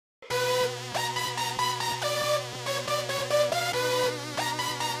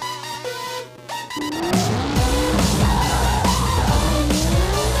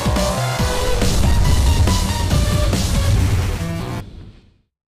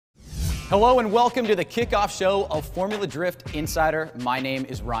Hello and welcome to the kickoff show of Formula Drift Insider. My name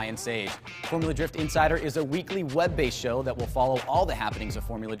is Ryan Sage. Formula Drift Insider is a weekly web-based show that will follow all the happenings of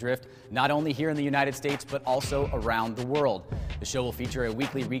Formula Drift, not only here in the United States, but also around the world. The show will feature a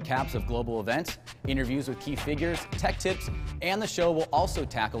weekly recaps of global events, interviews with key figures, tech tips, and the show will also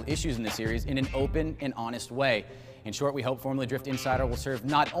tackle issues in the series in an open and honest way. In short, we hope Formula Drift Insider will serve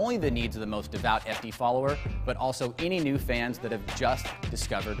not only the needs of the most devout FD follower, but also any new fans that have just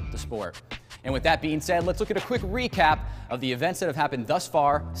discovered the sport. And with that being said, let's look at a quick recap of the events that have happened thus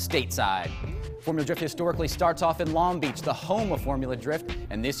far stateside. Formula Drift historically starts off in Long Beach, the home of Formula Drift,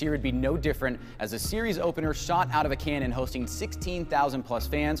 and this year would be no different as a series opener shot out of a cannon hosting 16,000 plus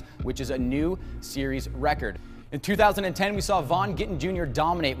fans, which is a new series record. In 2010, we saw Vaughn Gittin Jr.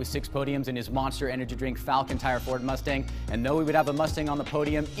 dominate with 6 podiums in his Monster Energy Drink Falcon Tire Ford Mustang. And though we would have a Mustang on the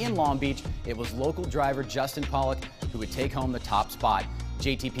podium in Long Beach, it was local driver Justin Pollock who would take home the top spot.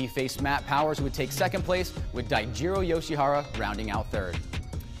 JTP faced Matt Powers, who would take second place, with Daijiro Yoshihara rounding out third.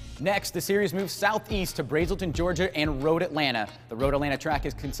 Next, the series moves southeast to Brazelton, Georgia and Road Atlanta. The Road Atlanta track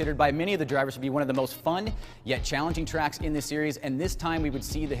is considered by many of the drivers to be one of the most fun yet challenging tracks in this series, and this time we would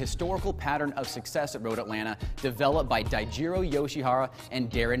see the historical pattern of success at Road Atlanta developed by Daijiro Yoshihara and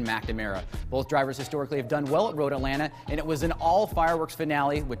Darren McNamara. Both drivers historically have done well at Road Atlanta, and it was an all-fireworks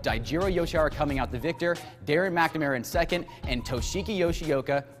finale with Daijiro Yoshihara coming out the victor, Darren McNamara in second, and Toshiki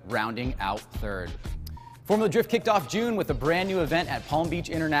Yoshioka rounding out third. Formula Drift kicked off June with a brand new event at Palm Beach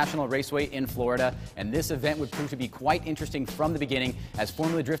International Raceway in Florida, and this event would prove to be quite interesting from the beginning as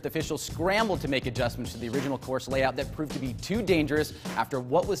Formula Drift officials scrambled to make adjustments to the original course layout that proved to be too dangerous after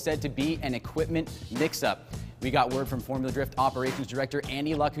what was said to be an equipment mix-up. We got word from Formula Drift Operations Director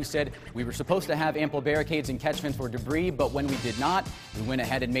Andy Luck, who said we were supposed to have ample barricades and catch fence for debris, but when we did not, we went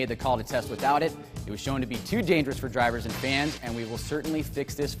ahead and made the call to test without it. It was shown to be too dangerous for drivers and fans, and we will certainly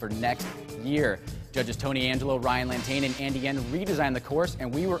fix this for next year. Judges Tony Angelo, Ryan Lantane, and Andy Yen redesigned the course,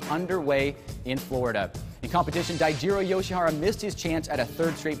 and we were underway in Florida. In competition, Daijiro Yoshihara missed his chance at a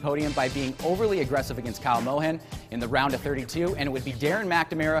third straight podium by being overly aggressive against Kyle Mohan in the round of 32, and it would be Darren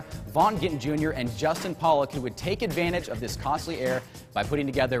McNamara, Vaughn Gittin Jr., and Justin Pollock who would take advantage of this costly error by putting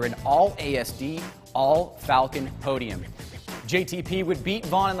together an all-ASD, all-Falcon podium. JTP would beat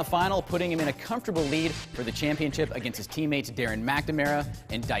Vaughn in the final, putting him in a comfortable lead for the championship against his teammates Darren McNamara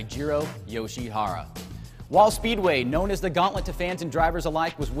and Daijiro Yoshihara. Wall Speedway, known as the Gauntlet to fans and drivers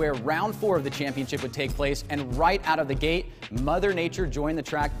alike, was where round 4 of the championship would take place, and right out of the gate, Mother Nature joined the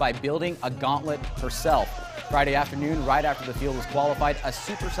track by building a gauntlet herself. Friday afternoon, right after the field was qualified, a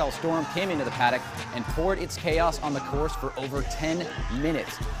supercell storm came into the paddock and poured its chaos on the course for over 10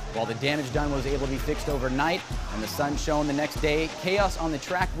 minutes. While the damage done was able to be fixed overnight and the sun shone the next day, chaos on the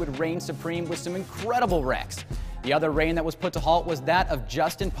track would reign supreme with some incredible wrecks. The other reign that was put to halt was that of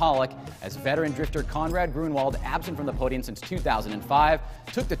Justin Pollock, as veteran drifter Conrad Grunwald, absent from the podium since 2005,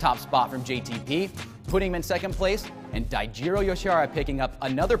 took the top spot from JTP, putting him in second place, and Daijiro Yoshihara picking up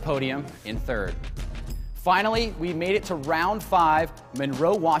another podium in third. Finally, we made it to round 5,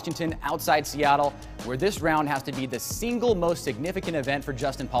 Monroe, Washington, outside Seattle, where this round has to be the single most significant event for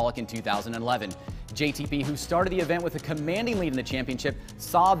Justin Pollock in 2011. JTP, who started the event with a commanding lead in the championship,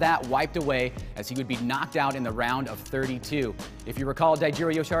 saw that wiped away as he would be knocked out in the round of 32. If you recall,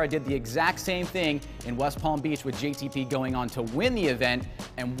 Daijiro Yoshihara did the exact same thing in West Palm Beach with JTP going on to win the event,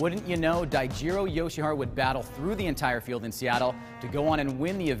 and wouldn't you know, Daijiro Yoshihara would battle through the entire field in Seattle to go on and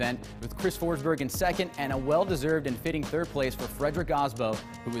win the event, with Chris Forsberg in second and a well-deserved and fitting third place for Fredrik Osbo,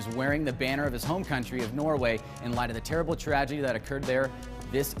 who was wearing the banner of his home country of Norway in light of the terrible tragedy that occurred there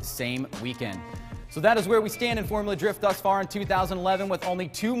this same weekend. So that is where we stand in Formula Drift thus far in 2011. With only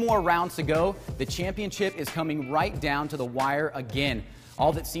 2 more rounds to go, the championship is coming right down to the wire again.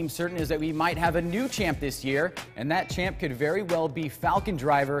 All that seems certain is that we might have a new champ this year, and that champ could very well be Falcon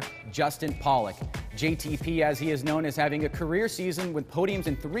driver Justin Pollock. JTP, as he is known, is having a career season with podiums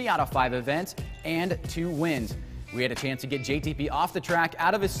in 3 out of 5 events and 2 wins. We had a chance to get JTP off the track,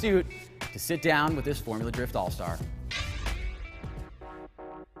 out of his suit, to sit down with this Formula Drift All-Star.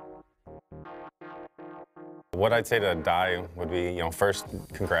 What I'd say to Dai would be, first,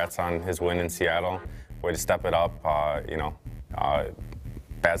 congrats on his win in Seattle. Way to step it up,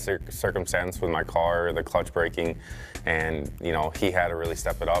 bad circumstance with my car, the clutch braking, and, he had to really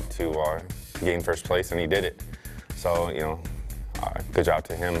step it up to gain first place, and he did it. So, good job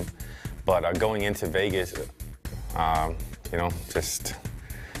to him. But going into Vegas, just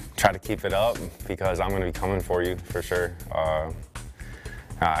try to keep it up because I'm going to be coming for you for sure.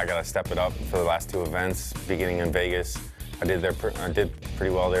 I got to step it up for the last 2 events, beginning in Vegas. I did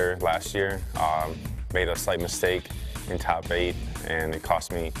pretty well there last year. Made a slight mistake in top 8, and it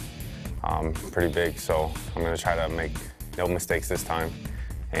cost me pretty big. So I'm going to try to make no mistakes this time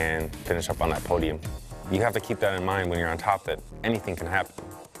and finish up on that podium. You have to keep that in mind when you're on top, that anything can happen.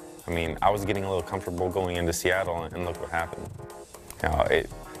 I mean, I was getting a little comfortable going into Seattle, and look what happened. You know,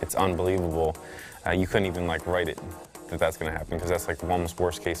 it's unbelievable. You couldn't even like write it that that's going to happen, because that's like the almost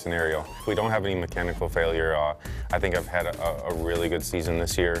worst case scenario. If we don't have any mechanical failure, I think I've had a really good season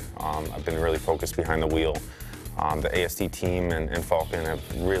this year. I've been really focused behind the wheel. The AST team and Falcon have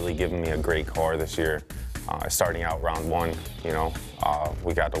really given me a great car this year. Starting out round one, you know,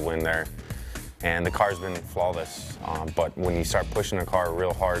 we got to win there. And the car's been flawless, but when you start pushing a car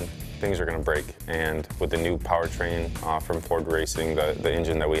real hard, things are going to break. And with the new powertrain from Ford Racing, the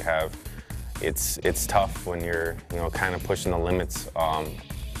engine that we have, it's tough when you're, you know, kind of pushing the limits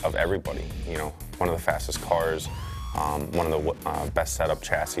of everybody. You know, one of the fastest cars, one of the best setup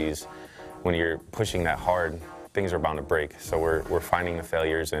chassis. When you're pushing that hard, things are bound to break. So we're finding the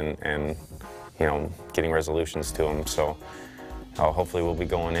failures and you know, getting resolutions to them. So hopefully we'll be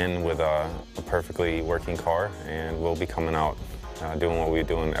going in with a perfectly working car, and we'll be coming out doing what we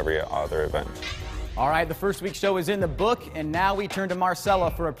do in every other event. All right, the first week's show is in the book, and now we turn to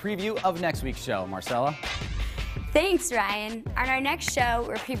Marcella for a preview of next week's show. Marcella? Thanks, Ryan. On our next show,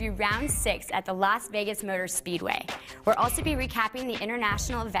 we'll preview round 6 at the Las Vegas Motor Speedway. We'll also be recapping the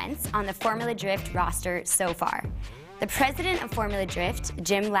international events on the Formula Drift roster so far. The president of Formula Drift,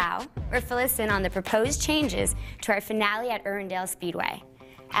 Jim Lau, will fill us in on the proposed changes to our finale at Irwindale Speedway.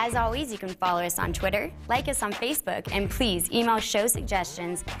 As always, you can follow us on Twitter, like us on Facebook, and please email show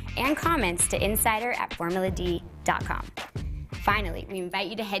suggestions and comments to insider@formulad.com. Finally, we invite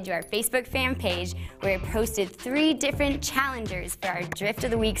you to head to our Facebook fan page, where we posted 3 different challengers for our Drift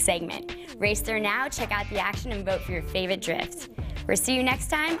of the Week segment. Race there now, check out the action, and vote for your favorite drift. We'll see you next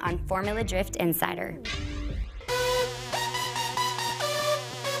time on Formula Drift Insider.